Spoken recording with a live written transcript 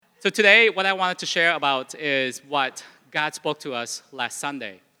So today, what I wanted to share about is what God spoke to us last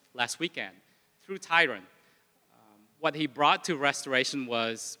weekend, through Tyron. What he brought to restoration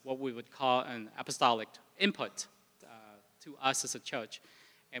was what we would call an apostolic input to us as a church.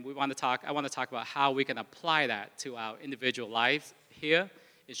 And I want to talk about how we can apply that to our individual lives here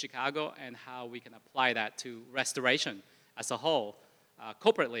in Chicago and how we can apply that to restoration as a whole,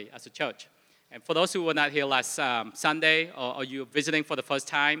 corporately as a church. And for those who were not here last Sunday or you're visiting for the first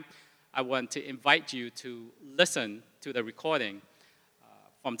time, I want to invite you to listen to the recording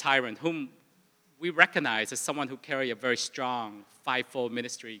from Tyron, whom we recognize as someone who carries a very strong fivefold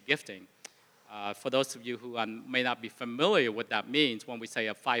ministry gifting. For those of you who may not be familiar with what that means when we say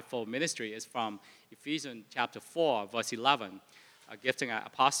a fivefold ministry, is from Ephesians chapter 4, verse 11, gifting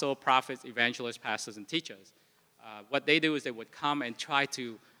apostles, prophets, evangelists, pastors, and teachers. What they do is they would come and try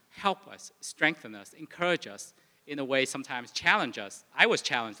to help us, strengthen us, encourage us, in a way sometimes challenge us. I was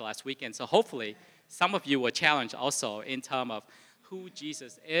challenged last weekend, so hopefully some of you were challenged also in terms of who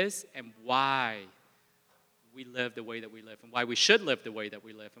Jesus is and why we live the way that we live, and why we should live the way that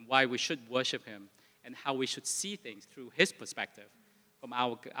we live, and why we should worship him, and how we should see things through his perspective from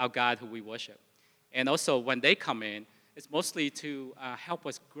our God who we worship. And also when they come in, it's mostly to help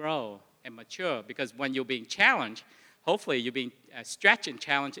us grow and mature, because when you're being challenged, hopefully you're being stretched and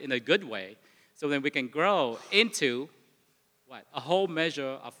challenged in a good way, so then we can grow into a whole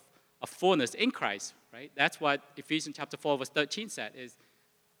measure of fullness in Christ, right? That's what Ephesians chapter 4, verse 13 said, is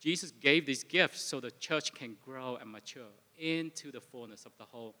Jesus gave these gifts so the church can grow and mature into the fullness of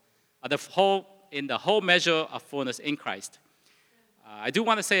in the whole measure of fullness in Christ. I do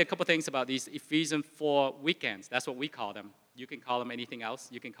want to say a couple things about these Ephesians 4 weekends. That's what we call them. You can call them anything else.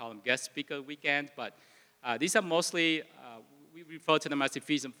 You can call them guest speaker weekends, but these are mostly, we refer to them as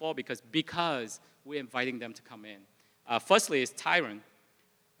Ephesians 4 because we're inviting them to come in. Firstly, is Tyron.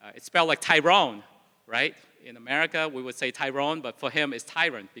 It's spelled like Tyrone, right? In America, we would say Tyrone, but for him, it's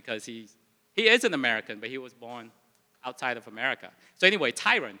Tyron because he is an American, but he was born outside of America. So anyway,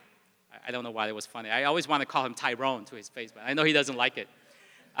 Tyron. I don't know why it was funny. I always want to call him Tyrone to his face, but I know he doesn't like it.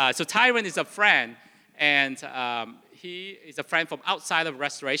 So Tyron is a friend, and he is a friend from outside of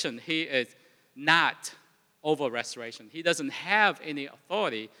restoration. He is not over restoration. He doesn't have any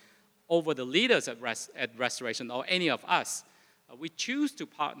authority over the leaders at restoration or any of us. We choose to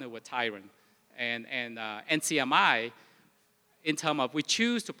partner with Tyron and NCMI in terms of we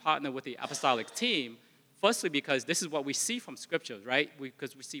choose to partner with the apostolic team, firstly because this is what we see from scriptures, right?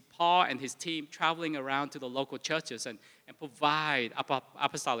 Because we see Paul and his team traveling around to the local churches and provide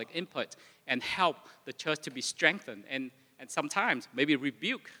apostolic input and help the church to be strengthened and sometimes maybe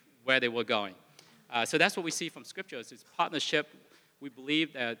rebuke where they were going. So that's what we see from scriptures. It's partnership. We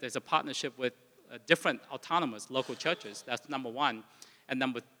believe that there's a partnership with different autonomous local churches. That's number one. And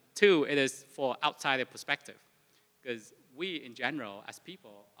number two, it is for outsider perspective. Because we, in general, as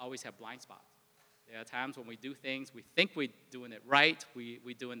people, always have blind spots. There are times when we do things, we think we're doing it right, we're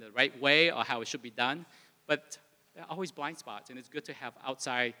doing it the right way or how it should be done, but there are always blind spots. And it's good to have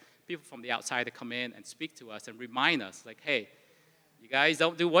people from the outside to come in and speak to us and remind us, like, hey, you guys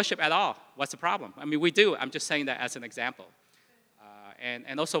don't do worship at all. What's the problem? I mean, we do. I'm just saying that as an example.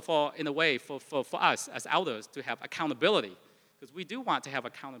 And also in a way, for us as elders to have accountability. Because we do want to have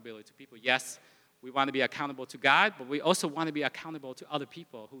accountability to people. Yes, we want to be accountable to God, but we also want to be accountable to other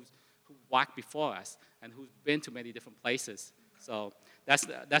people who walk before us and who've been to many different places. So that's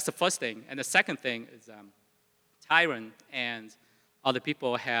the first thing. And the second thing is Tyron and other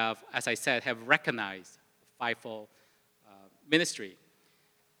people have, as I said, have recognized fivefold ministry.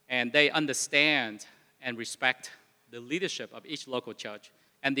 And they understand and respect the leadership of each local church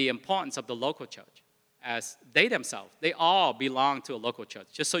and the importance of the local church as they themselves. They all belong to a local church.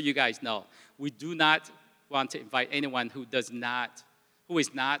 Just so you guys know, we do not want to invite anyone who is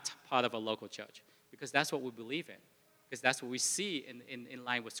not part of a local church, because that's what we believe in, because that's what we see in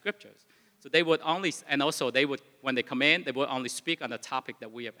line with scriptures. So they would only, and also they would, when they come in, they would only speak on the topic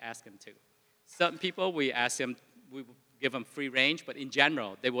that we have asked them to. Certain people, we would give them free range, but in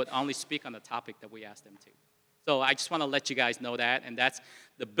general, they would only speak on the topic that we asked them to. So I just want to let you guys know that, and that's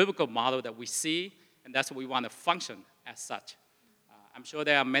the biblical model that we see, and that's what we want to function as such. I'm sure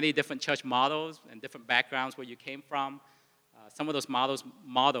there are many different church models and different backgrounds where you came from. Some of those models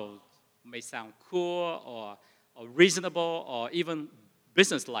may sound cool or reasonable or even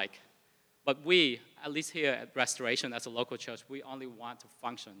business-like. But we, at least here at Restoration as a local church, we only want to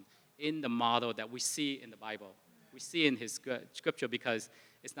function in the model that we see in the Bible. We see in his scripture because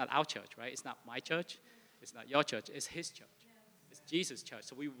it's not our church, right? It's not my church. It's not your church. It's his church. It's Jesus' church.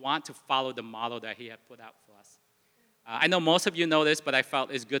 So we want to follow the model that he had put out for us. I know most of you know this, but I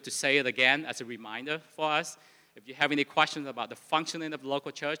felt it's good to say it again as a reminder for us. If you have any questions about the functioning of the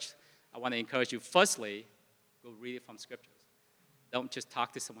local church, I want to encourage you, firstly, go read it from Scriptures. Don't just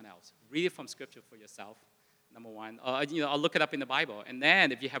talk to someone else. Read it from Scripture for yourself, number one. Or look it up in the Bible. And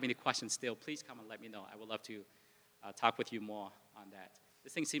then if you have any questions still, please come and let me know. I would love to talk with you more on that.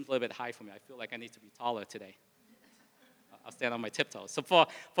 This thing seems a little bit high for me. I feel like I need to be taller today. I'll stand on my tiptoes. So for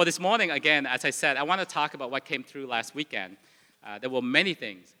this morning, again, as I said, I want to talk about what came through last weekend. There were many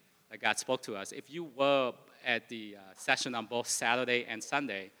things that God spoke to us. If you were at the session on both Saturday and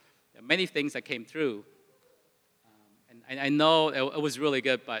Sunday, there are many things that came through. And I know it was really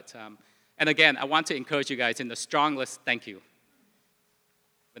good, but, and again, I want to encourage you guys in the strongest thank you.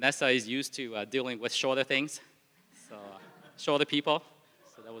 Vanessa is used to dealing with shorter things, so shorter people,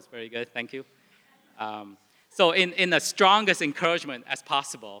 so that was very good, thank you. So in the strongest encouragement as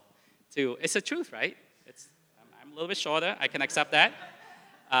possible it's the truth, right? I'm a little bit shorter, I can accept that.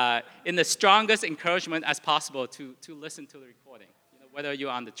 In the strongest encouragement as possible to listen to the recording. Whether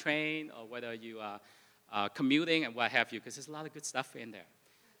you're on the train or whether you are commuting and what have you, because there's a lot of good stuff in there.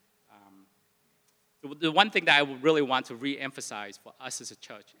 The one thing that I would really want to re-emphasize for us as a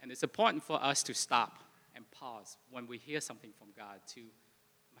church, and it's important for us to stop and pause when we hear something from God, to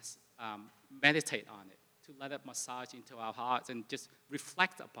meditate on it, to let it massage into our hearts and just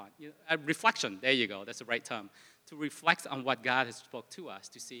reflect upon it. Reflection, there you go, that's the right term. To reflect on what God has spoke to us,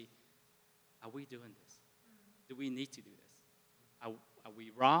 to see, are we doing this? Do we need to do this? Are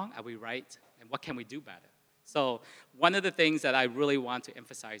we wrong? Are we right? And what can we do better? So one of the things that I really want to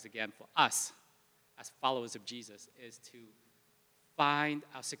emphasize again for us as followers of Jesus is to find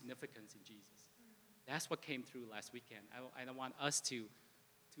our significance in Jesus. That's what came through last weekend. I want us to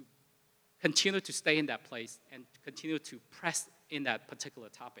continue to stay in that place and continue to press in that particular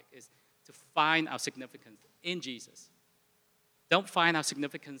topic, is to find our significance in Jesus. Don't find our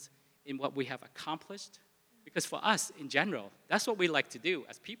significance in what we have accomplished, because for us, in general, that's what we like to do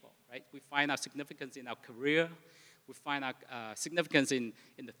as people, right? We find our significance in our career. We find our significance in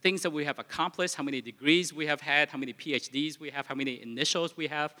the things that we have accomplished, how many degrees we have had, how many PhDs we have, how many initials we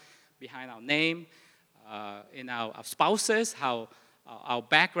have behind our name, in our spouses, how our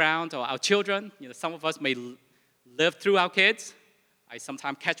background or our children. Some of us may live through our kids. I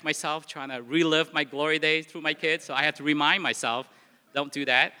sometimes catch myself trying to relive my glory days through my kids, so I have to remind myself, don't do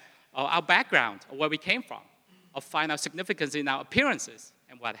that. Or our background, or where we came from, or find our significance in our appearances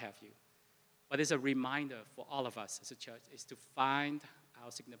and what have you. But it's a reminder for all of us as a church is to find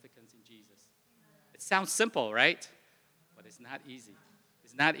our significance in Jesus. It sounds simple, right? But it's not easy.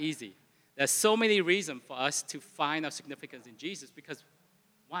 It's not easy. There's so many reasons for us to find our significance in Jesus because,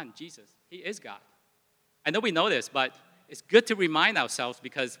 one, Jesus, he is God. I know we know this, but it's good to remind ourselves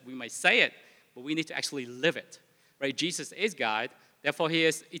because we might say it, but we need to actually live it, right? Jesus is God, therefore he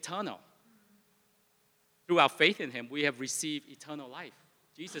is eternal. Through our faith in him, we have received eternal life.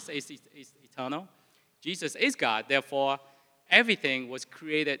 Jesus is eternal. Jesus is God, therefore everything was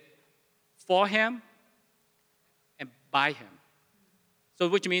created for him and by him. So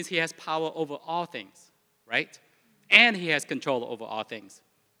which means he has power over all things, right? And he has control over all things.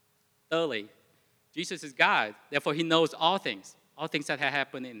 Thirdly, Jesus is God, therefore he knows all things that have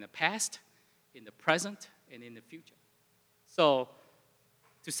happened in the past, in the present, and in the future. So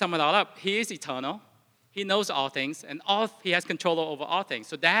to sum it all up, he is eternal, he knows all things, and he has control over all things.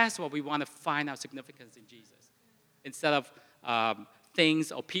 So that's what we want to find our significance in Jesus, instead of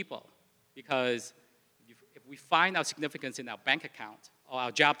things or people. Because if we find our significance in our bank account or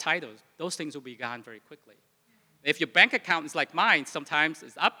our job titles, those things will be gone very quickly. If your bank account is like mine, sometimes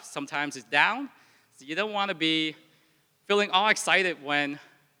it's up, sometimes it's down. So you don't want to be feeling all excited when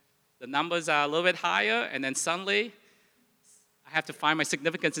the numbers are a little bit higher, and then suddenly I have to find my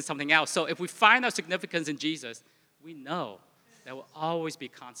significance in something else. So if we find our significance in Jesus, we know that will always be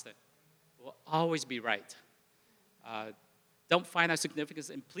constant. It will always be right. Don't find our significance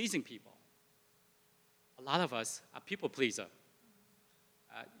in pleasing people. A lot of us are people pleaser.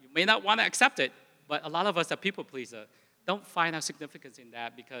 You may not want to accept it, but a lot of us are people pleaser. Don't find our significance in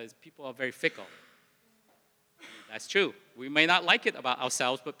that because people are very fickle. That's true. We may not like it about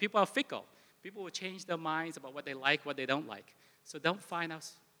ourselves, but people are fickle. People will change their minds about what they like, what they don't like. So don't find our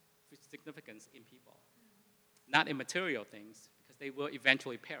significance in people. Not in material things, because they will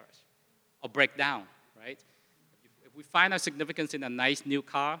eventually perish or break down, right? If we find our significance in a nice new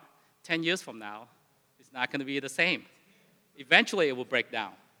car, 10 years from now, it's not going to be the same. Eventually, it will break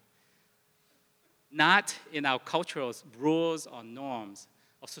down. Not in our cultural rules or norms,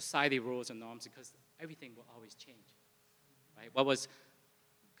 or society rules and norms, because everything will always change, right? What was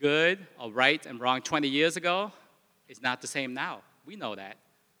good or right and wrong 20 years ago is not the same now. We know that.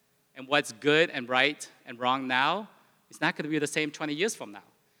 And what's good and right and wrong now is not going to be the same 20 years from now.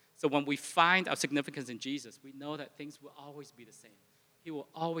 So when we find our significance in Jesus, we know that things will always be the same. He will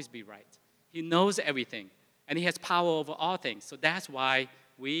always be right. He knows everything, and he has power over all things. So that's why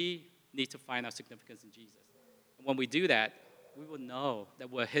we need to find our significance in Jesus. And when we do that, we will know that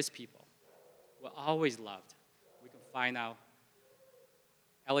we're his people. We're always loved. We can find out.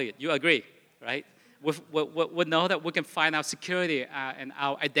 Elliot, you agree, right? We'll know that we can find our security and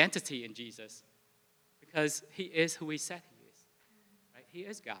our identity in Jesus because he is who he said he is. Right? He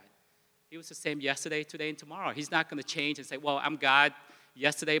is God. He was the same yesterday, today, and tomorrow. He's not going to change and say, well, I'm God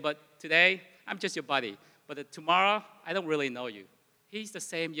yesterday, but today, I'm just your buddy. But tomorrow, I don't really know you. He's the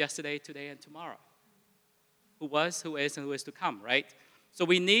same yesterday, today, and tomorrow. Who was, who is, and who is to come, right? So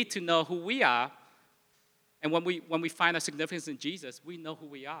we need to know who we are. And when we find our significance in Jesus, we know who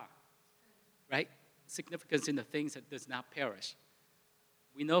we are, right? Significance in the things that does not perish.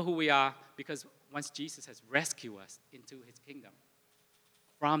 We know who we are because once Jesus has rescued us into his kingdom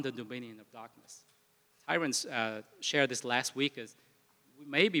from the dominion of darkness. Tyron shared this last week is we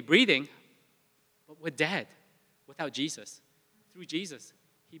may be breathing, but we're dead without Jesus. Through Jesus,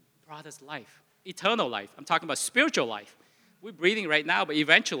 he brought us life, eternal life. I'm talking about spiritual life. We're breathing right now, but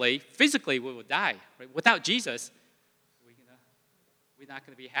eventually, physically, we will die. Right? Without Jesus, we're not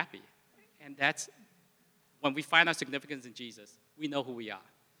going to be happy. And that's when we find our significance in Jesus, we know who we are.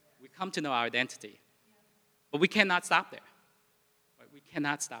 We come to know our identity. But we cannot stop there. Right? We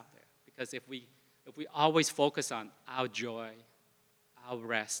cannot stop there. Because if we always focus on our joy, our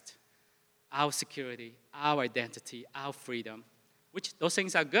rest, our security, our identity, our freedom, which those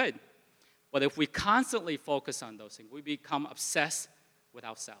things are good. But if we constantly focus on those things, we become obsessed with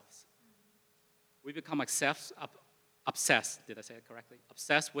ourselves. We become obsessed, did I say it correctly?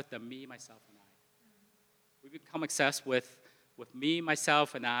 Obsessed with the me, myself, and I. We become obsessed with me,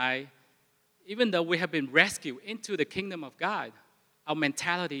 myself, and I. Even though we have been rescued into the kingdom of God, our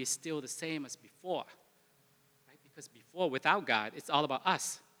mentality is still the same as before. Right? Because before, without God, it's all about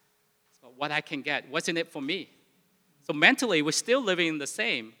us. It's about what I can get. What's in it for me? So mentally, we're still living the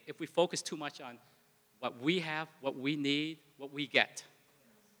same if we focus too much on what we have, what we need, what we get.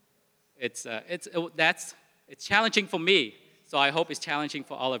 It's challenging for me, so I hope it's challenging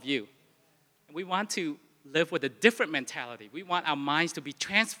for all of you. And we want to live with a different mentality. We want our minds to be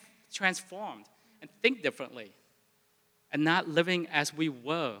transformed and think differently and not living as we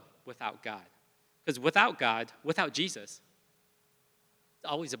were without God. Because without God, without Jesus, it's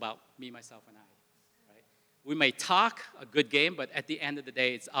always about me, myself, and I. We may talk a good game, but at the end of the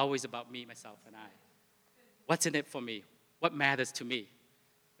day, it's always about me, myself, and I. What's in it for me? What matters to me?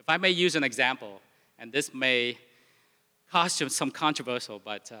 If I may use an example, and this may cause you some controversial,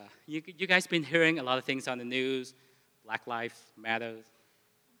 but you guys been hearing a lot of things on the news. Black Lives Matter,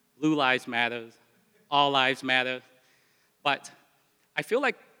 Blue Lives Matter, All Lives Matter. But I feel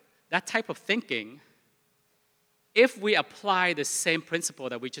like that type of thinking, if we apply the same principle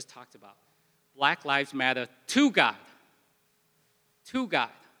that we just talked about, Black Lives Matter to God,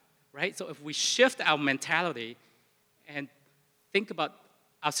 right? So if we shift our mentality and think about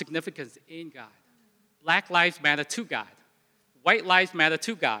our significance in God, Black Lives Matter to God, White Lives Matter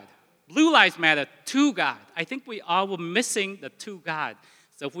to God, Blue Lives Matter to God. I think we all were missing the to God.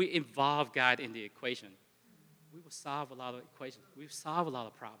 So if we involve God in the equation, we will solve a lot of equations. We will solve a lot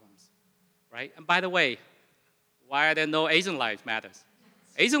of problems, right? And by the way, why are there no Asian Lives Matters?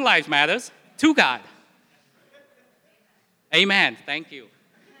 Asian Lives Matters to God. Amen. Thank you.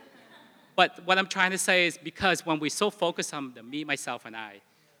 But what I'm trying to say is because when we so focus on the me, myself, and I,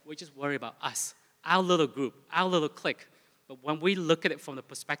 we just worry about us, our little group, our little clique. But when we look at it from the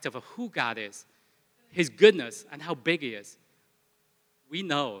perspective of who God is, his goodness, and how big he is, we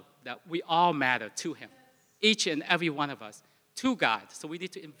know that we all matter to him, each and every one of us, to God. So we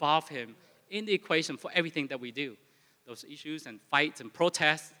need to involve him in the equation for everything that we do. Those issues and fights and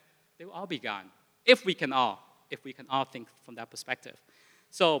protests, they will all be gone if we can all think from that perspective.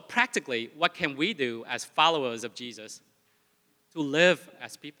 So practically, what can we do as followers of Jesus to live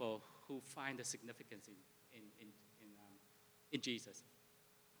as people who find the significance in Jesus?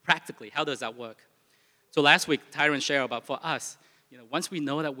 Practically, how does that work? So last week, Tyron shared about for us, once we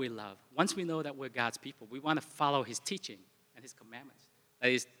know that we love, once we know that we're God's people, we want to follow his teaching and his commandments.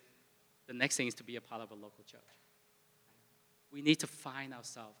 That is, the next thing is to be a part of a local church. We need to find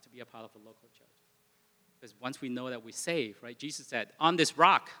ourselves to be a part of a local church. Because once we know that we're saved, right? Jesus said, on this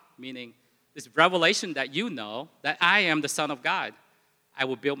rock, meaning this revelation that you know, that I am the Son of God, I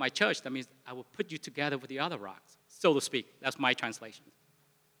will build my church. That means I will put you together with the other rocks, so to speak. That's my translation.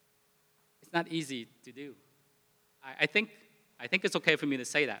 It's not easy to do. I think it's okay for me to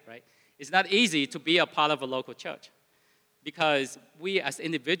say that, right? It's not easy to be a part of a local church because we as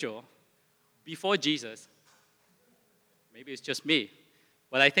individuals, before Jesus, maybe it's just me,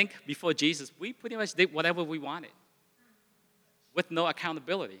 but I think before Jesus, we pretty much did whatever we wanted with no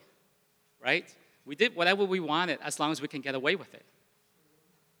accountability, right? We did whatever we wanted as long as we can get away with it.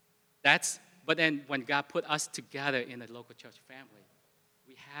 But then when God put us together in a local church family,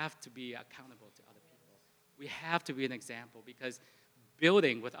 we have to be accountable to other people. We have to be an example because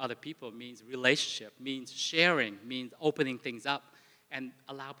building with other people means relationship, means sharing, means opening things up and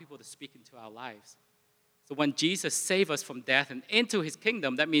allow people to speak into our lives. So when Jesus saved us from death and into his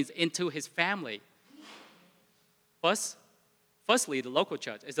kingdom, that means into his family. Firstly, the local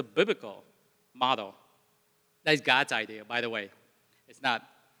church is a biblical model. That is God's idea, by the way. It's not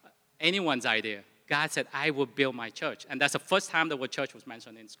anyone's idea. God said, I will build my church. And that's the first time the word church was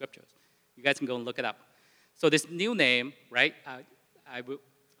mentioned in scriptures. You guys can go and look it up. So this new name, right,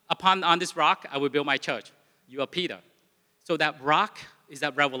 on this rock, I will build my church. You are Peter. So that rock is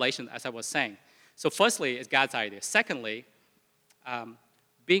that revelation, as I was saying. So firstly, it's God's idea. Secondly,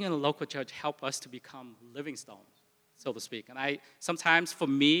 being in a local church helps us to become living stones, so to speak. And sometimes for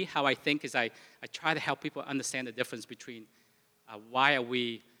me, how I think is I try to help people understand the difference between why are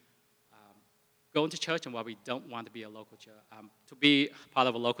we going to church and why we don't want to be a local church. To be part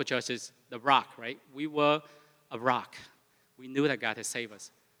of a local church is the rock, right? We were a rock. We knew that God had saved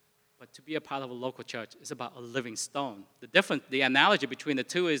us. But to be a part of a local church is about a living stone. The analogy between the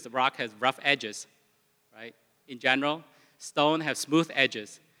two is the rock has rough edges, right? In general, stone have smooth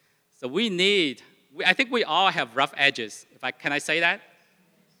edges. So I think we all have rough edges. Can I say that?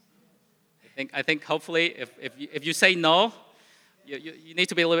 I think hopefully if you say no, you need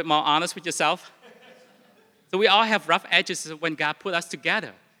to be a little bit more honest with yourself. So we all have rough edges. So when God put us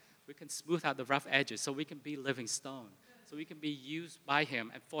together, we can smooth out the rough edges so we can be living stone. So we can be used by him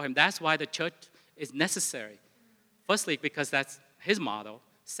and for him. That's why the church is necessary. Firstly, because that's his model.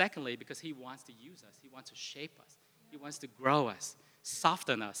 Secondly, because he wants to use us. He wants to shape us. He wants to grow us,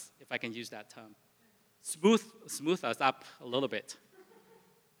 soften us, if I can use that term. Smooth us up a little bit.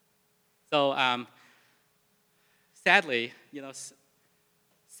 So sadly,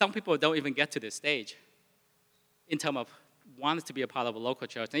 some people don't even get to this stage in terms of wanting to be a part of a local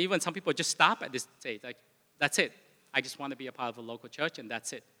church. And even some people just stop at this stage. Like, that's it. I just want to be a part of a local church, and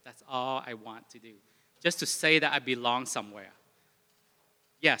that's it. That's all I want to do. Just to say that I belong somewhere.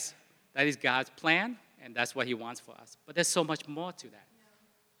 Yes, that is God's plan, and that's what he wants for us. But there's so much more to that.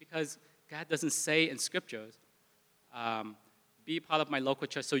 Because God doesn't say in scriptures, be part of my local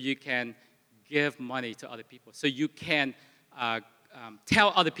church so you can give money to other people, so you can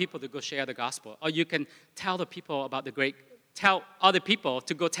tell other people to go share the gospel, or you can tell other people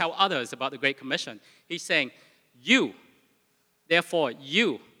to go tell others about the Great Commission. He's saying, therefore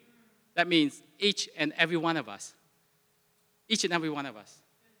you, that means each and every one of us is to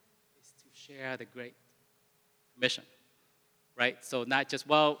share the Great Commission, right? So not just,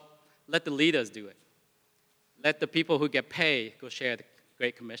 let the leaders do it. Let the people who get paid go share the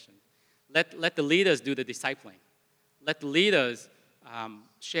Great Commission. Let the leaders do the discipling. Let the leaders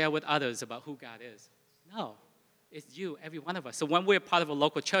share with others about who God is. No, it's you, every one of us. So when we're part of a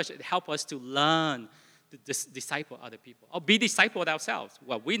local church, it helps us to learn to disciple other people or be discipled ourselves.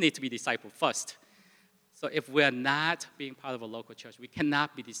 Well, we need to be discipled first. So if we're not being part of a local church, we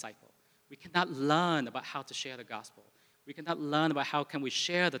cannot be discipled. We cannot learn about how to share the gospel. We cannot learn about how can we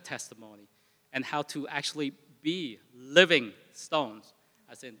share the testimony and how to actually be living stones,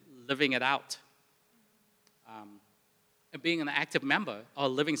 as in living it out. And being an active member or a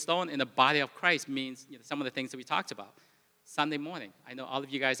living stone in the body of Christ means some of the things that we talked about. Sunday morning. I know all of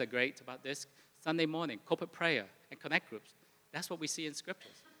you guys are great about this. Sunday morning, corporate prayer, and connect groups. That's what we see in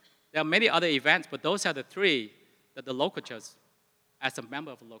scriptures. There are many other events, but those are the three that the local church, as a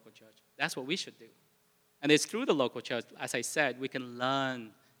member of a local church, that's what we should do. And it's through the local church, as I said, we can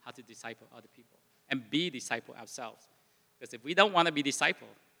learn how to disciple other people and be disciple ourselves. Because if we don't want to be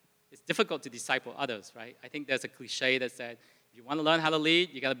discipled, it's difficult to disciple others, right? I think there's a cliche that said, if you want to learn how to lead,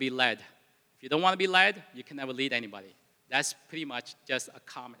 you got to be led. If you don't want to be led, you can never lead anybody. That's pretty much just a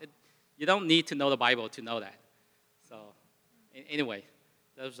comment. You don't need to know the Bible to know that. So anyway,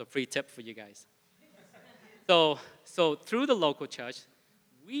 that was a free tip for you guys. So through the local church,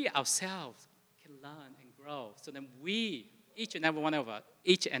 we ourselves can learn and grow. So then each and every one of us,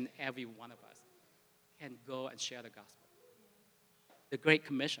 can go and share the gospel. The Great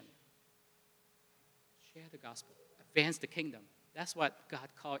Commission. Share the gospel. Advance the kingdom. That's what God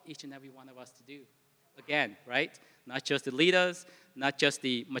called each and every one of us to do. Again, right? Not just the leaders, not just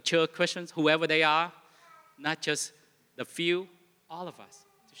the mature Christians, whoever they are, not just the few, all of us,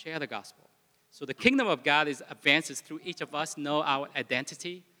 to share the gospel. So the kingdom of God advances through each of us, know our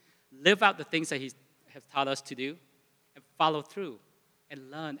identity, live out the things that He has taught us to do, and follow through, and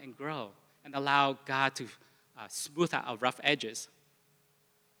learn and grow, and allow God to smooth out our rough edges,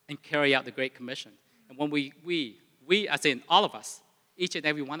 and carry out the Great Commission. And when we as in all of us, each and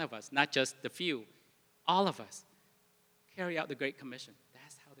every one of us, not just the few, all of us, carry out the Great Commission.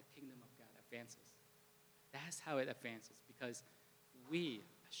 That's how the kingdom of God advances. That's how it advances, because we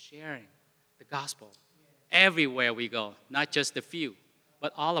are sharing the gospel everywhere we go, not just the few,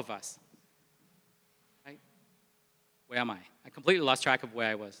 but all of us. Right? Where am I? I completely lost track of where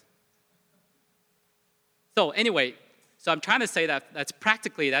I was. So anyway, so I'm trying to say that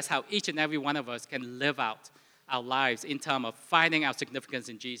that's how each and every one of us can live out our lives in terms of finding our significance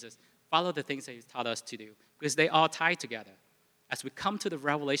in Jesus, follow the things that He's taught us to do, because they all tie together. As we come to the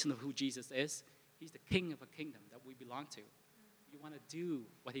revelation of who Jesus is, He's the King of a kingdom that we belong to. We want to do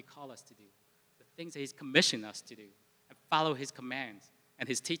what He called us to do, the things that He's commissioned us to do, and follow His commands and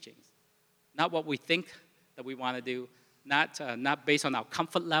His teachings. Not what we think that we want to do, not based on our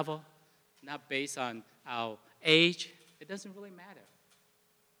comfort level, not based on our age. It doesn't really matter.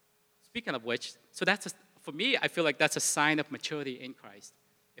 Speaking of which, so for me, I feel like that's a sign of maturity in Christ.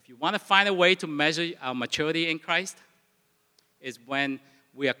 If you want to find a way to measure our maturity in Christ, is when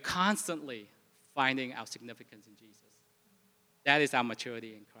we are constantly finding our significance in Jesus. That is our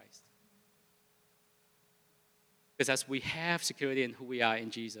maturity in Christ. Because as we have security in who we are in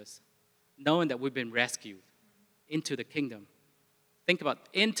Jesus, knowing that we've been rescued into the kingdom, think about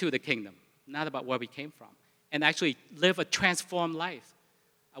into the kingdom, not about where we came from, and actually live a transformed life.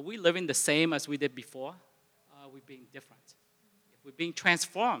 Are we living the same as we did before? Or are we being different? If we're being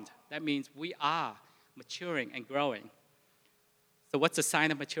transformed, that means we are maturing and growing. So what's the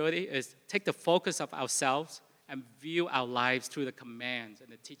sign of maturity? Is take the focus of ourselves and view our lives through the commands and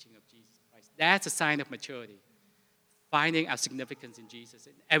the teaching of Jesus Christ. That's a sign of maturity. Finding our significance in Jesus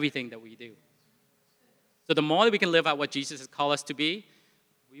in everything that we do. So the more that we can live out what Jesus has called us to be,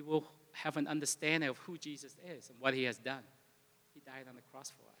 we will have an understanding of who Jesus is and what He has done. He died on the cross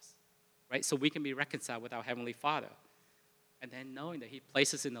for us, right? So we can be reconciled with our Heavenly Father. And then knowing that He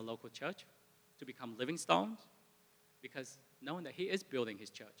places us in the local church to become living stones, because knowing that He is building His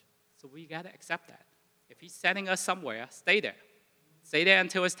church. So we got to accept that. If He's sending us somewhere, stay there. Stay there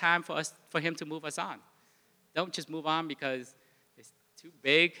until it's time for Him to move us on. Don't just move on because it's too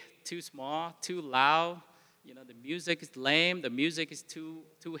big, too small, too loud. You know, the music is lame. The music is too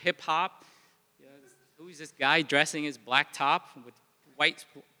hip-hop. You know, who is this guy dressing his black top with white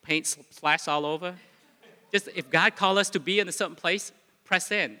paint splashed all over? Just if God called us to be in a certain place,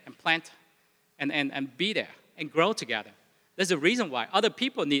 press in and plant and be there and grow together. There's a reason why other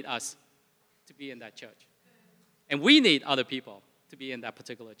people need us to be in that church. And we need other people to be in that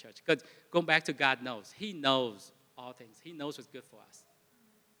particular church. Because going back to God knows. He knows all things. He knows what's good for us.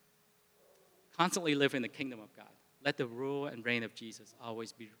 Constantly live in the kingdom of God. Let the rule and reign of Jesus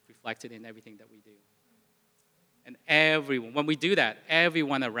always be reflected in everything that we do. And everyone, when we do that,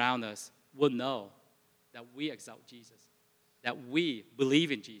 everyone around us will know that we exalt Jesus, that we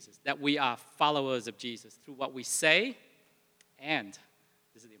believe in Jesus, that we are followers of Jesus through what we say and,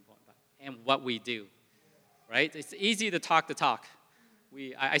 this is the important part, and what we do, right? It's easy to talk the talk.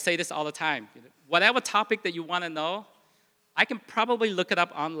 I say this all the time. Whatever topic that you want to know, I can probably look it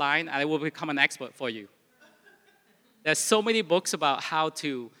up online and I will become an expert for you. There's so many books about how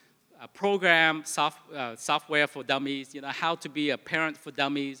to program software for dummies, how to be a parent for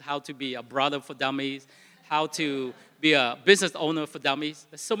dummies, how to be a brother for dummies, how to be a business owner for dummies.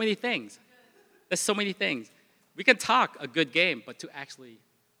 There's so many things. We can talk a good game, but to actually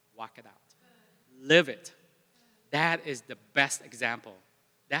walk it out, live it, that is the best example.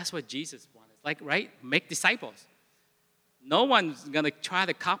 That's what Jesus wanted. Like, right? Make disciples. No one's going to try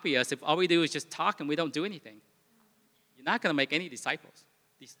to copy us if all we do is just talk and we don't do anything. You're not going to make any disciples.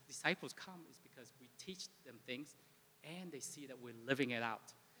 These disciples come is because we teach them things and they see that we're living it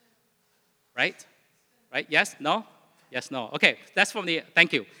out. Right? Right? Yes? No? Yes, no. Okay,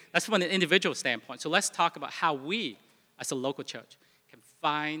 thank you. That's from an individual standpoint. So let's talk about how we, as a local church, can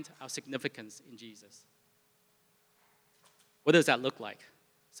find our significance in Jesus. What does that look like?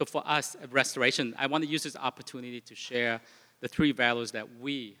 So for us at Restoration, I want to use this opportunity to share the 3 values that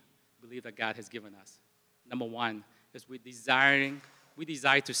we believe that God has given us. Number 1 is we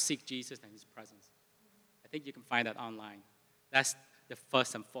desire to seek Jesus and His presence. I think you can find that online. That's the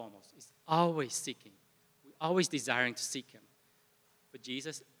first and foremost. It's always seeking. We're always desiring to seek Him for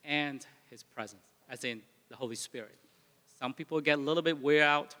Jesus and His presence, as in the Holy Spirit. Some people get a little bit weird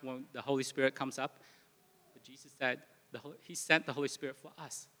out when the Holy Spirit comes up. Jesus said he sent the Holy Spirit for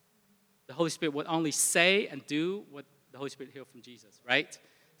us. The Holy Spirit would only say and do what the Holy Spirit heard from Jesus, right?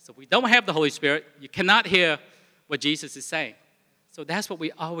 So if we don't have the Holy Spirit, you cannot hear what Jesus is saying. So that's what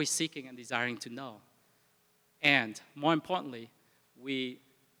we're always seeking and desiring to know. And more importantly, we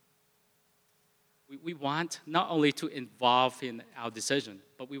want not only to involve in our decision,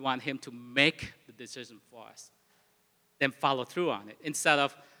 but we want him to make the decision for us, then follow through on it. Instead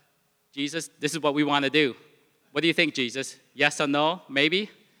of, Jesus, this is what we want to do. What do you think, Jesus? Yes or no? Maybe?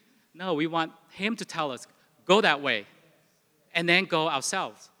 No, we want him to tell us, go that way, and then go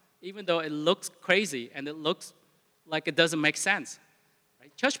ourselves, even though it looks crazy and it looks like it doesn't make sense.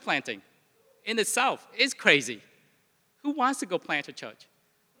 Right? Church planting in itself is crazy. Who wants to go plant a church?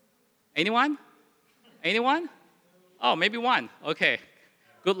 Anyone? Anyone? Oh, maybe one. Okay.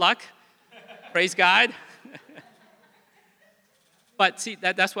 Good luck. Praise God. But see,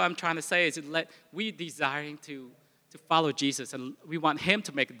 that's what I'm trying to say is we desiring to follow Jesus, and we want him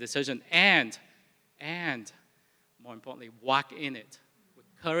to make a decision and more importantly, walk in it with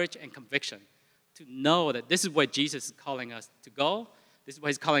courage and conviction to know that this is where Jesus is calling us to go, this is what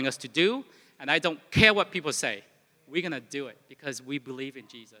he's calling us to do, and I don't care what people say. We're going to do it because we believe in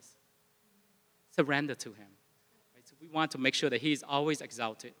Jesus. Surrender to him. Right? So we want to make sure that he is always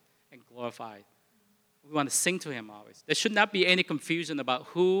exalted and glorified. We want to sing to him always. There should not be any confusion about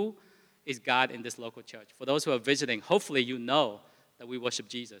who is God in this local church. For those who are visiting, hopefully you know that we worship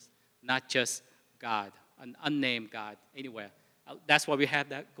Jesus, not just God, an unnamed God anywhere. That's why we have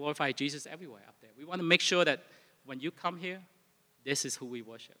that glorified Jesus everywhere up there. We want to make sure that when you come here, this is who we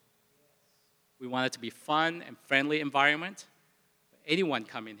worship. We want it to be fun and friendly environment. Anyone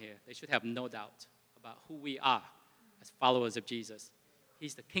coming here, they should have no doubt about who we are as followers of Jesus.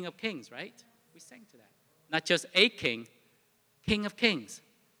 He's the King of Kings, right? We sang to that. Not just a king, King of Kings.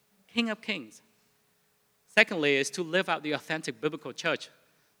 King of Kings. Secondly, is to live out the authentic biblical church,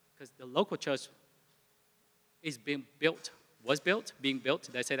 because the local church is being built,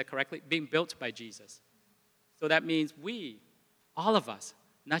 did I say that correctly? Being built by Jesus. So that means we, all of us,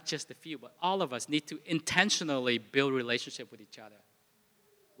 not just a few, but all of us need to intentionally build relationship with each other,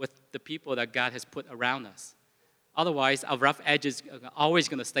 with the people that God has put around us. Otherwise, our rough edges are always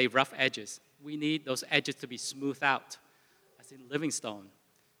going to stay rough edges. We need those edges to be smoothed out, as in living stone,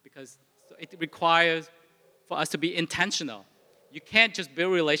 because it requires for us to be intentional. You can't just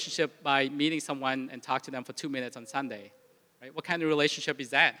build a relationship by meeting someone and talk to them for 2 minutes on Sunday. Right? What kind of relationship is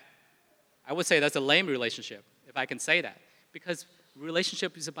that? I would say that's a lame relationship, if I can say that, because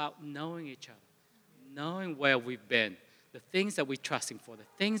relationship is about knowing each other, knowing where we've been, the things that we're trusting for, the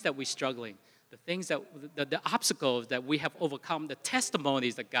things that we're struggling, the things that the obstacles that we have overcome, the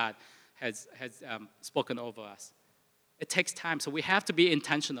testimonies that God has spoken over us. It takes time, so we have to be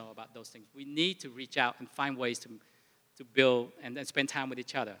intentional about those things. We need to reach out and find ways to build and spend time with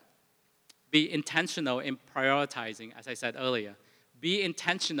each other. Be intentional in prioritizing, as I said earlier. Be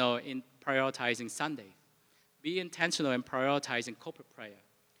intentional in prioritizing Sunday. Be intentional in prioritizing corporate prayer.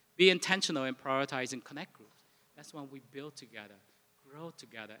 Be intentional in prioritizing connect groups. That's when we build together, grow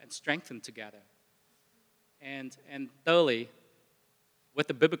together, and strengthen together. And thirdly, with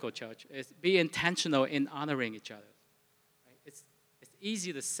the biblical church, is be intentional in honoring each other. Right? It's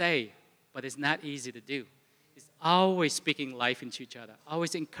easy to say, but it's not easy to do. It's always speaking life into each other,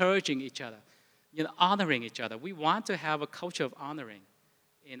 always encouraging each other, honoring each other. We want to have a culture of honoring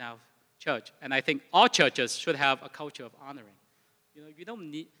in our church, and I think all churches should have a culture of honoring. You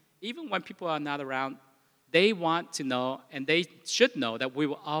don't need, even when people are not around, they want to know, and they should know that we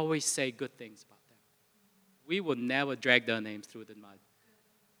will always say good things about them. We will never drag their names through the mud.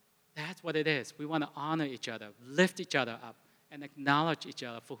 That's what it is. We want to honor each other, lift each other up, and acknowledge each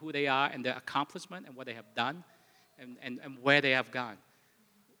other for who they are and their accomplishment and what they have done and where they have gone,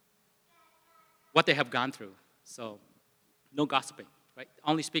 what they have gone through. So no gossiping, right?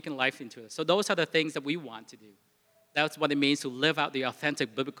 Only speaking life into it. So those are the things that we want to do. That's what it means to live out the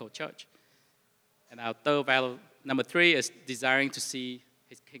authentic biblical church. And our third value, number 3, is desiring to see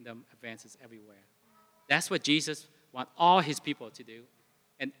his kingdom advances everywhere. That's what Jesus wants all his people to do.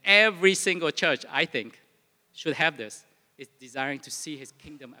 And every single church, I think, should have this, is desiring to see his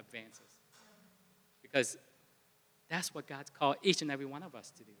kingdom advances. Because that's what God's called each and every one of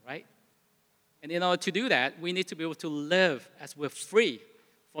us to do, right? And in order to do that, we need to be able to live as we're free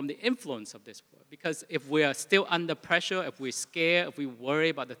from the influence of this world. Because if we are still under pressure, if we're scared, if we worry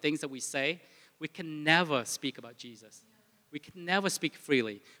about the things that we say, we can never speak about Jesus. We can never speak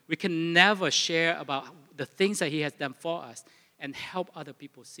freely. We can never share about the things that he has done for us and help other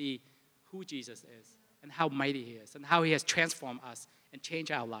people see who Jesus is and how mighty he is and how he has transformed us and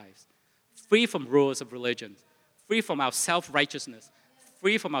changed our lives. Free from rules of religion, free from our self-righteousness,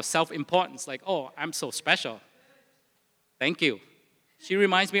 free from our self-importance, like, oh, I'm so special. Thank you. She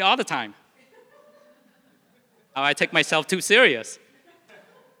reminds me all the time how I take myself too serious.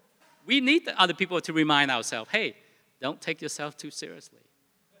 We need other people to remind ourselves, hey, don't take yourself too seriously.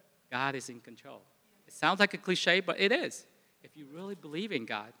 God is in control. It sounds like a cliche, but it is. If you really believe in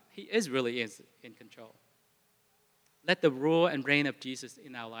God, He is really in control. Let the rule and reign of Jesus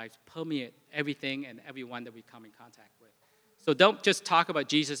in our lives permeate everything and everyone that we come in contact with. So don't just talk about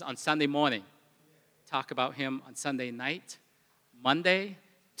Jesus on Sunday morning. Talk about Him on Sunday night, Monday,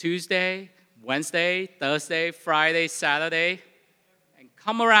 Tuesday, Wednesday, Thursday, Friday, Saturday, and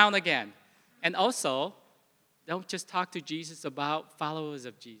come around again. And also, don't just talk to Jesus about followers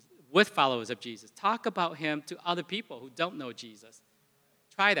of Jesus, with followers of Jesus. Talk about Him to other people who don't know Jesus.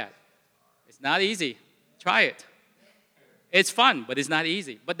 Try that. It's not easy. Try it. It's fun, but it's not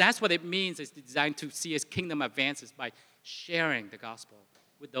easy. But that's what it means. It's designed to see His kingdom advances by sharing the gospel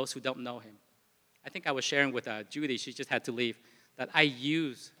with those who don't know Him. I think I was sharing with Judy, she just had to leave, that I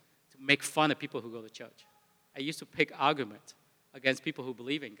used to make fun of people who go to church. I used to pick argument against people who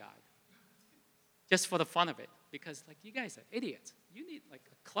believe in God, just for the fun of it. Because, like, you guys are idiots. You need, like,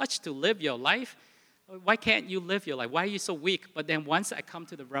 a clutch to live your life. Why can't you live your life? Why are you so weak? But then once I come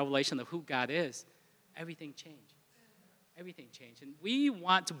to the revelation of who God is, everything changed. Everything changed. And we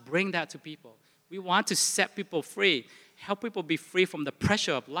want to bring that to people. We want to set people free, help people be free from the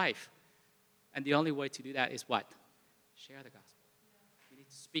pressure of life. And the only way to do that is what? Share the gospel. We need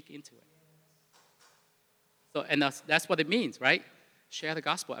to speak into it. So, and that's what it means, right? Share the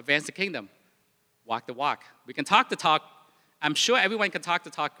gospel, advance the kingdom, walk the walk. We can talk the talk. I'm sure everyone can talk the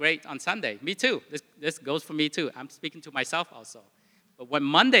talk great on Sunday. Me too. This goes for me too. I'm speaking to myself also. But when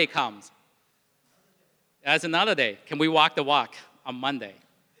Monday comes, that's another day. Can we walk the walk on Monday?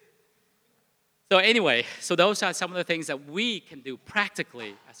 So anyway, so those are some of the things that we can do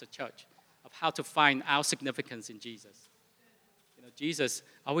practically as a church of how to find our significance in Jesus. You know, Jesus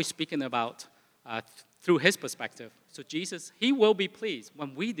always speaking about through His perspective. So Jesus, He will be pleased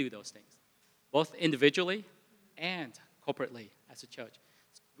when we do those things, both individually and corporately as a church.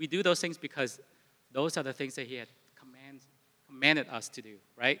 We do those things because those are the things that He had commanded us to do,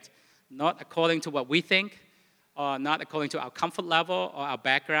 right? Not according to what we think, or not according to our comfort level or our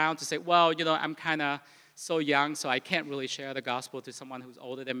background to say, well, you know, I'm kind of so young, so I can't really share the gospel to someone who's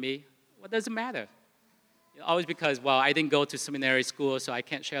older than me. What does it matter? You know, always because, well, I didn't go to seminary school, so I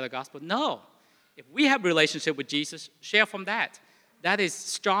can't share the gospel. No. If we have a relationship with Jesus, share from that. That is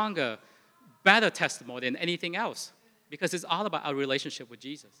stronger, better testimony than anything else, because it's all about our relationship with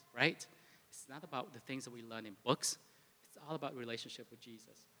Jesus, right? It's not about the things that we learn in books. It's all about relationship with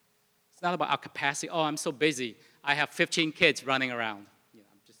Jesus. It's not about our capacity. Oh, I'm so busy. I have 15 kids running around. You know,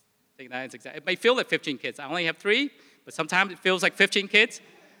 I'm just thinking that is exactly. It may feel like 15 kids. I only have 3, but sometimes it feels like 15 kids.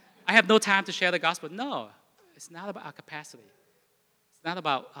 I have no time to share the gospel. No, it's not about our capacity. It's not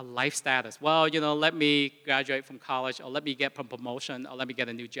about a life status. Well, you know, let me graduate from college, or let me get a promotion, or let me get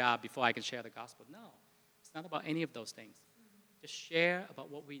a new job before I can share the gospel. No, it's not about any of those things. Just share about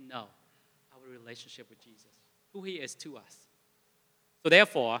what we know, our relationship with Jesus, who He is to us. So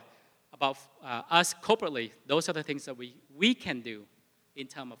therefore, about us corporately, those are the things that we can do in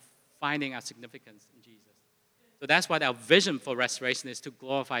terms of finding our significance in Jesus. So that's why our vision for restoration is to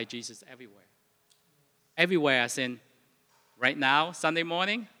glorify Jesus everywhere. Everywhere, as in right now, Sunday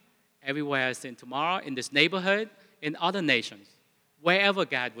morning, everywhere, as in tomorrow, in this neighborhood, in other nations, wherever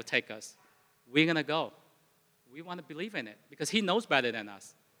God will take us, we're going to go. We want to believe in it because He knows better than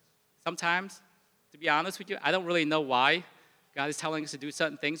us. Sometimes, to be honest with you, I don't really know why God is telling us to do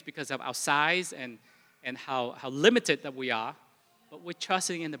certain things because of our size and how limited that we are. But we're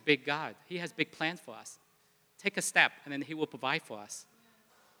trusting in the big God. He has big plans for us. Take a step, and then He will provide for us.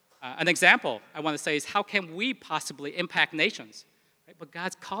 An example I want to say is how can we possibly impact nations? Right? But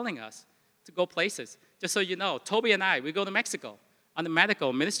God's calling us to go places. Just so you know, Toby and I, we go to Mexico on a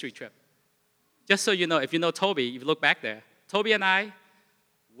medical ministry trip. Just so you know, if you know Toby, if you look back there, Toby and I,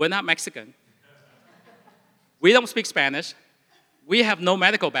 we're not Mexican. We don't speak Spanish. We have no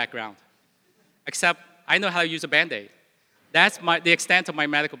medical background, except I know how to use a Band-Aid. That's the extent of my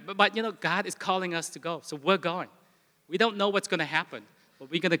medical. But, you know, God is calling us to go, so we're going. We don't know what's going to happen,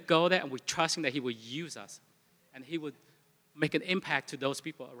 but we're going to go there, and we're trusting that He will use us, and He would make an impact to those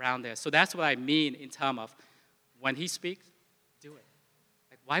people around there. So that's what I mean in terms of when He speaks, do it.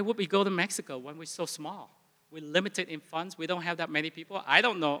 Like, why would we go to Mexico when we're so small? We're limited in funds. We don't have that many people. I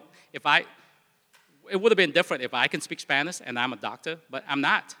don't know if it would have been different if I can speak Spanish and I'm a doctor, but I'm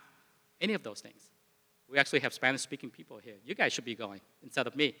not. Any of those things. We actually have Spanish-speaking people here. You guys should be going instead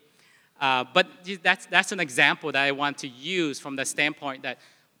of me. But that's an example that I want to use from the standpoint that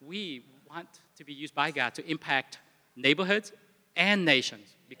we want to be used by God to impact neighborhoods and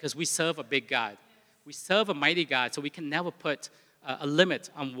nations because we serve a big God. We serve a mighty God, so we can never put a limit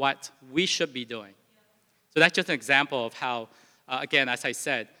on what we should be doing. So that's just an example of how, again, as I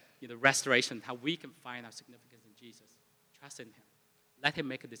said, restoration, how we can find our significance in Jesus. Trust in Him. Let Him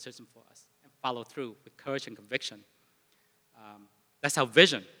make a decision for us and follow through with courage and conviction. That's our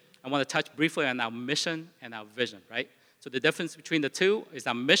vision. I want to touch briefly on our mission and our vision, right? So the difference between the two is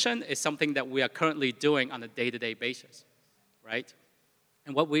our mission is something that we are currently doing on a day-to-day basis, right?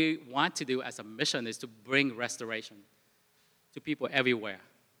 And what we want to do as a mission is to bring restoration to people everywhere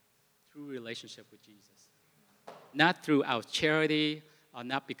through relationship with Jesus. Not through our charity, or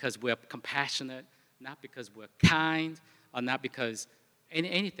not because we're compassionate, not because we're kind, or not because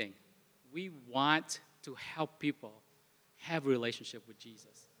anything. We want to help people have a relationship with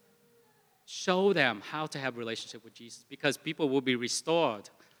Jesus. Show them how to have a relationship with Jesus because people will be restored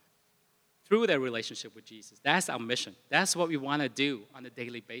through their relationship with Jesus. That's our mission. That's what we want to do on a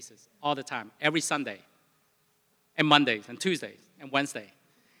daily basis, all the time, every Sunday, and Mondays, and Tuesdays, and Wednesday.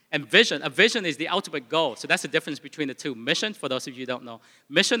 And vision, a vision is the ultimate goal. So that's the difference between the two. Mission, for those of you who don't know,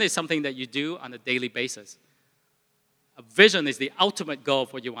 mission is something that you do on a daily basis. A vision is the ultimate goal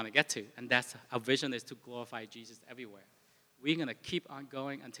of what you want to get to, and that's our vision is to glorify Jesus everywhere. We're going to keep on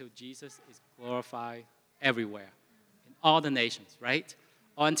going until Jesus is glorified everywhere, in all the nations, right?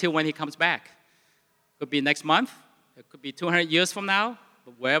 Or until when He comes back. Could be next month. It could be 200 years from now.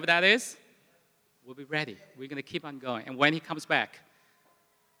 But wherever that is, we'll be ready. We're going to keep on going. And when He comes back,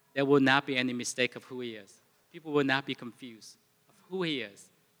 there will not be any mistake of who He is. People will not be confused of who He is.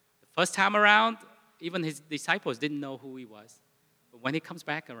 The first time around, even His disciples didn't know who He was. But when He comes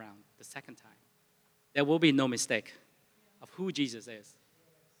back around the second time, there will be no mistake of who Jesus is.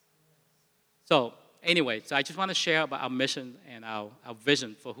 So anyway, I just want to share about our mission and our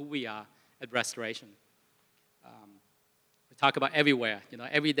vision for who we are at Restoration. We talk about everywhere,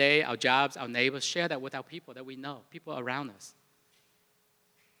 every day, our jobs, our neighbors, share that with our people that we know, people around us.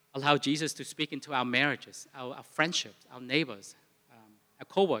 Allow Jesus to speak into our marriages, our friendships, our neighbors, our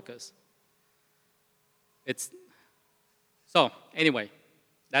co-workers. So anyway,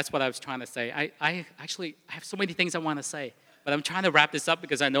 that's what I was trying to say. I have so many things I want to say, but I'm trying to wrap this up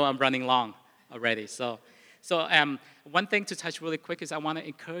because I know I'm running long already. So one thing to touch really quick is I want to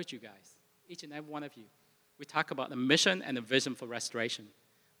encourage you guys, each and every one of you. We talk about the mission and the vision for restoration.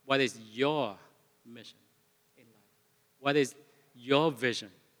 What is your mission in life? What is your vision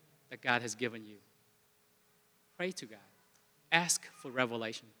that God has given you? Pray to God. Ask for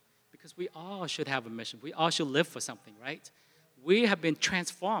revelation because we all should have a mission. We all should live for something, right? We have been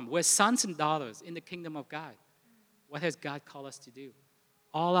transformed. We're sons and daughters in the kingdom of God. What has God called us to do?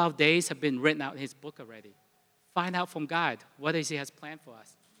 All our days have been written out in His book already. Find out from God what He has planned for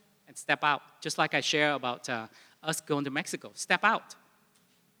us and step out. Just like I share about us going to Mexico. Step out.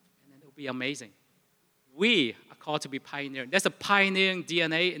 And then it'll be amazing. We are called to be pioneering. There's a pioneering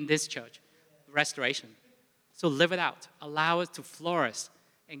DNA in this church, Restoration. So live it out. Allow it to flourish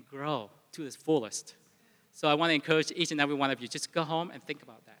and grow to its fullest. So I want to encourage each and every one of you, just go home and think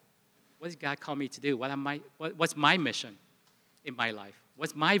about that. What does God call me to do? What's my mission in my life?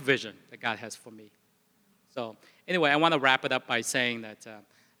 What's my vision that God has for me? So anyway, I want to wrap it up by saying that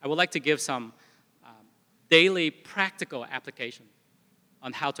I would like to give some daily practical application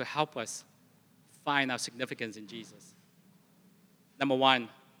on how to help us find our significance in Jesus. Number one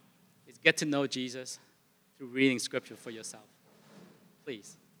is get to know Jesus through reading Scripture for yourself.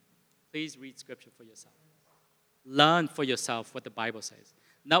 Please read Scripture for yourself. Learn for yourself what the Bible says.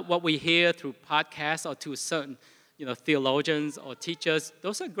 Not what we hear through podcasts or to certain theologians or teachers.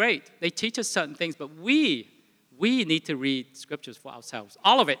 Those are great. They teach us certain things, but we need to read Scriptures for ourselves.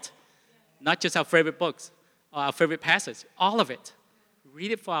 All of it. Not just our favorite books or our favorite passages. All of it.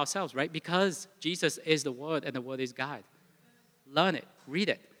 Read it for ourselves, right? Because Jesus is the Word and the Word is God. Learn it. Read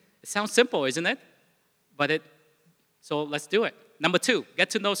it. It sounds simple, isn't it? So let's do it. Number two,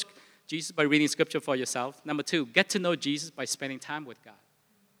 get to know Jesus by reading Scripture for yourself. Number two, get to know Jesus by spending time with God.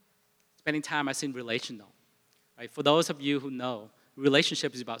 Spending time as in relational. Right? For those of you who know,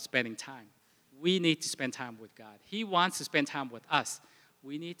 relationship is about spending time. We need to spend time with God. He wants to spend time with us.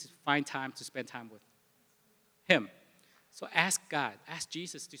 We need to find time to spend time with Him. So ask God, ask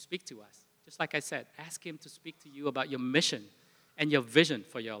Jesus to speak to us. Just like I said, ask Him to speak to you about your mission and your vision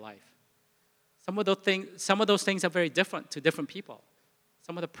for your life. Some of those things are very different to different people.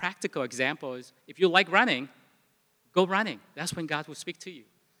 Some of the practical examples, if you like running, go running. That's when God will speak to you.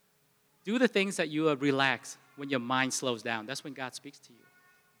 Do the things that you are relaxed when your mind slows down. That's when God speaks to you.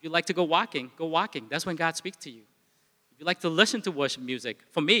 If you like to go walking, go walking. That's when God speaks to you. If you like to listen to worship music,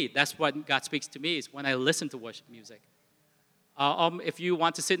 for me, that's what God speaks to me, is when I listen to worship music. If you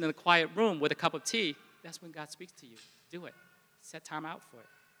want to sit in a quiet room with a cup of tea, that's when God speaks to you. Do it. Set time out for it.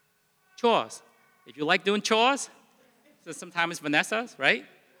 Chores. If you like doing chores, so sometimes it's Vanessa's, right?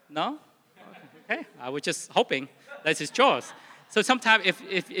 No? Okay. I was just hoping that's his chores. So sometimes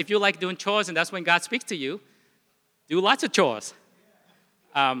if you like doing chores and that's when God speaks to you, do lots of chores.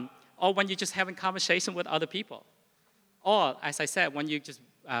 Or when you're just having conversation with other people. Or, as I said, when you're just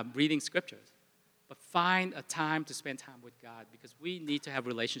reading scriptures. But find a time to spend time with God, because we need to have a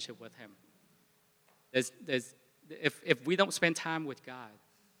relationship with him. If we don't spend time with God,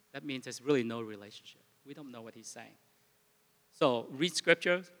 that means there's really no relationship. We don't know what he's saying. So read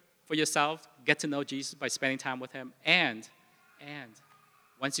scriptures for yourself, get to know Jesus by spending time with him, and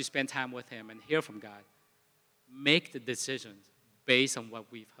once you spend time with him and hear from God, make the decisions based on what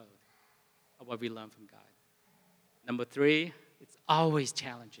we've heard or what we learned from God. Number 3, it's always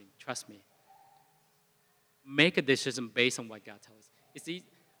challenging, trust me. Make a decision based on what God tells us. It's easy.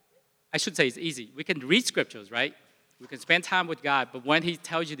 I should say it's easy. We can read scriptures, right? We can spend time with God, but when he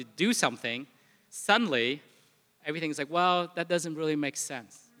tells you to do something, suddenly everything's like, well, that doesn't really make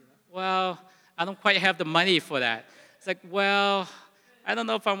sense. Well, I don't quite have the money for that. It's like, well, I don't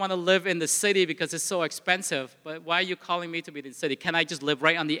know if I want to live in the city because it's so expensive, but why are you calling me to be in the city? Can I just live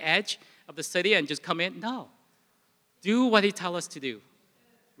right on the edge of the city and just come in? No. Do what he tells us to do.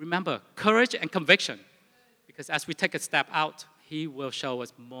 Remember, courage and conviction, because as we take a step out, he will show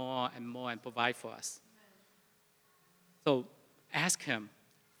us more and provide for us. So ask him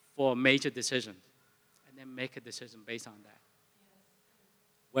for major decisions and then make a decision based on that.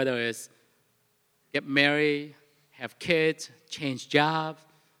 Whether it's get married, have kids, change jobs,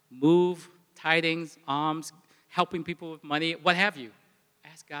 move, tithings, alms, helping people with money, what have you.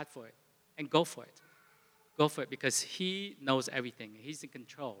 Ask God for it and go for it. Go for it, because he knows everything. He's in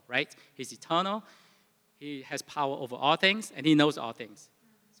control, right? He's eternal. He has power over all things, and he knows all things.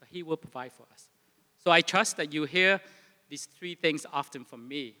 So he will provide for us. So I trust that you hear these 3 things often from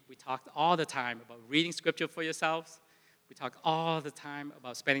me. We talked all the time about reading scripture for yourselves. We talk all the time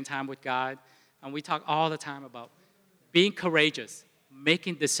about spending time with God. And we talk all the time about being courageous,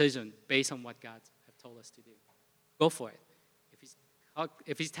 making decisions based on what God has told us to do. Go for it.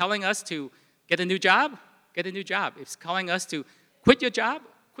 If he's telling us to get a new job, get a new job. If he's calling us to quit your job,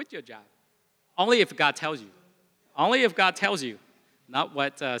 quit your job. Only if God tells you. Only if God tells you. Not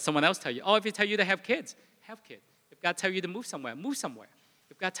what someone else tells you. Oh, if he tells you to have kids, have kids. If God tells you to move somewhere, move somewhere.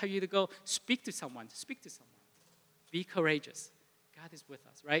 If God tells you to go speak to someone, speak to someone. Be courageous. God is with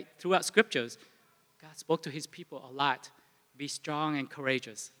us, right? Throughout scriptures, God spoke to his people a lot. Be strong and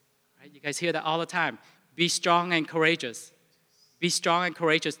courageous. Right? You guys hear that all the time. Be strong and courageous. Be strong and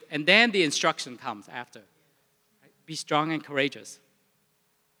courageous. And then the instruction comes after. Right? Be strong and courageous.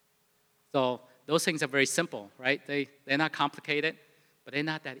 So those things are very simple, right? They're not complicated, but they're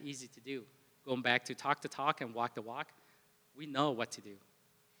not that easy to do. Going back to talk and walk the walk, we know what to do.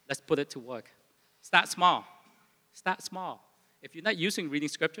 Let's put it to work. Start small. Start small. If you're not using reading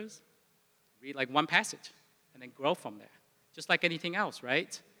scriptures, read like one passage and then grow from there. Just like anything else,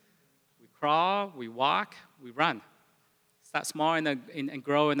 right? We crawl, we walk, we run. Start small and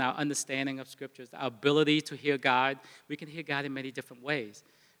grow in our understanding of scriptures, our ability to hear God. We can hear God in many different ways.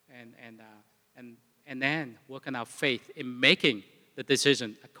 And then work on our faith in making the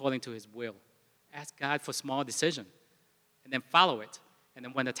decision according to his will. Ask God for small decision and then follow it. And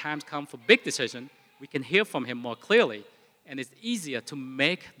then when the times come for big decision, we can hear from him more clearly. And it's easier to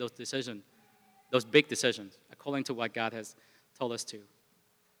make those decisions, those big decisions, according to what God has told us to.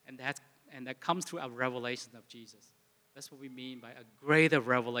 And that comes through our revelation of Jesus. That's what we mean by a greater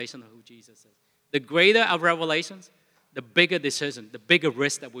revelation of who Jesus is. The greater our revelations, the bigger decision, the bigger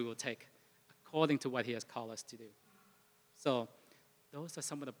risk that we will take according to what he has called us to do. So those are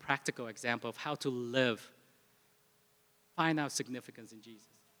some of the practical examples of how to live, find our significance in Jesus.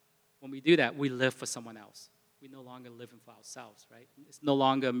 When we do that, we live for someone else. We no longer live for ourselves, right? It's no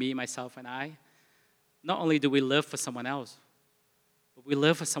longer me, myself, and I. Not only do we live for someone else, but we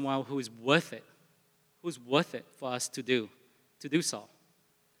live for someone who is worth it for us to do so.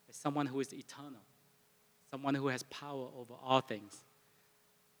 It's someone who is eternal, someone who has power over all things,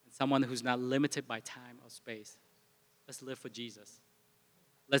 and someone who's not limited by time or space. Let's live for Jesus.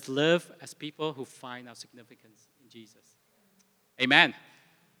 Let's live as people who find our significance in Jesus. Amen.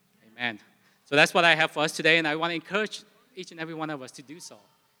 Amen. So that's what I have for us today, and I want to encourage each and every one of us to do so,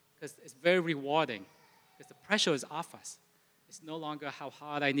 because it's very rewarding, because the pressure is off us. It's no longer how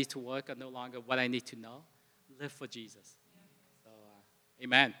hard I need to work, or no longer what I need to know. Live for Jesus. So,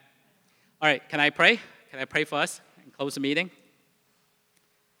 Amen. All right, can I pray? Can I pray for us and close the meeting?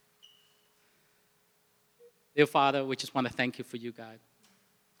 Dear Father, we just want to thank you for you, God.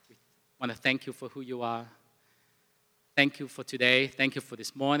 We want to thank you for who you are. Thank you for today. Thank you for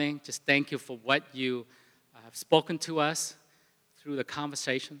this morning. Just thank you for what you have spoken to us through the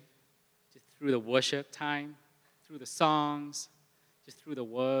conversation, just through the worship time, through the songs, just through the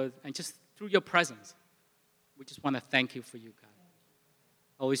word, and just through your presence. We just want to thank you for you, God.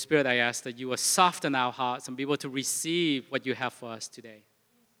 Holy Spirit, I ask that you will soften our hearts and be able to receive what you have for us today,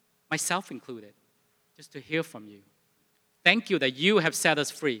 myself included, just to hear from you. Thank you that you have set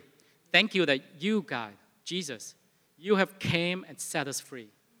us free. Thank you that you, God, Jesus, you have came and set us free.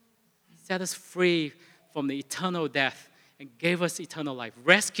 Set us free from the eternal death and gave us eternal life.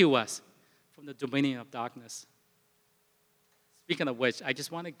 Rescue us from the dominion of darkness. Speaking of which, I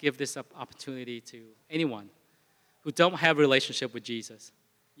just want to give this opportunity to anyone who don't have a relationship with Jesus.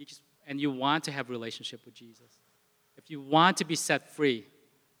 And you want to have a relationship with Jesus. If you want to be set free,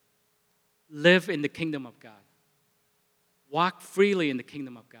 live in the kingdom of God. Walk freely in the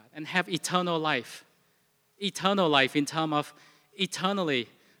kingdom of God and have eternal life. Eternal life in terms of eternally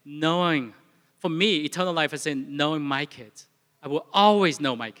knowing. For me, eternal life is in knowing my kids. I will always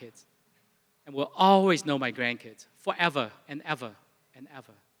know my kids. And will always know my grandkids forever and ever and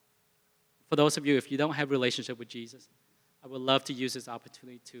ever. For those of you, if you don't have a relationship with Jesus, I would love to use this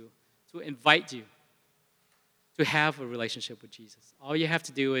opportunity to invite you to have a relationship with Jesus. All you have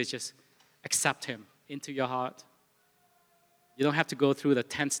to do is just accept him into your heart. You don't have to go through the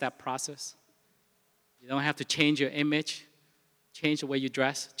 10-step process. You don't have to change your image, change the way you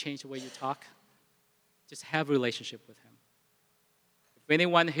dress, change the way you talk. Just have a relationship with him. If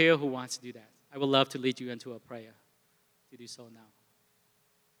anyone here who wants to do that, I would love to lead you into a prayer to do so now.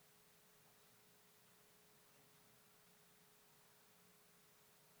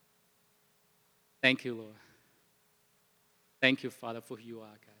 Thank you, Lord. Thank you, Father, for who you are,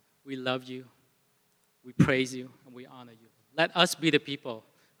 God. We love you, we praise you, and we honor you. Let us be the people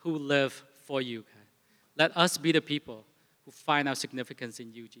who live for you, God. Let us be the people who find our significance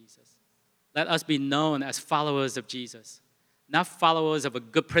in you, Jesus. Let us be known as followers of Jesus, not followers of a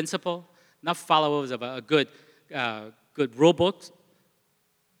good principle, not followers of a good rule book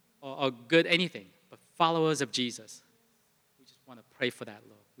or good anything, but followers of Jesus. We just want to pray for that,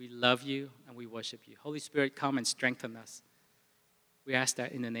 Lord. We love you and we worship you. Holy Spirit, come and strengthen us. We ask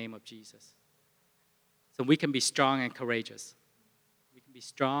that in the name of Jesus. So we can be strong and courageous. We can be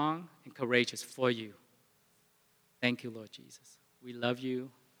strong and courageous for you. Thank you, Lord Jesus. We love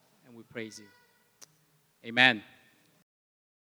you and we praise you. Amen.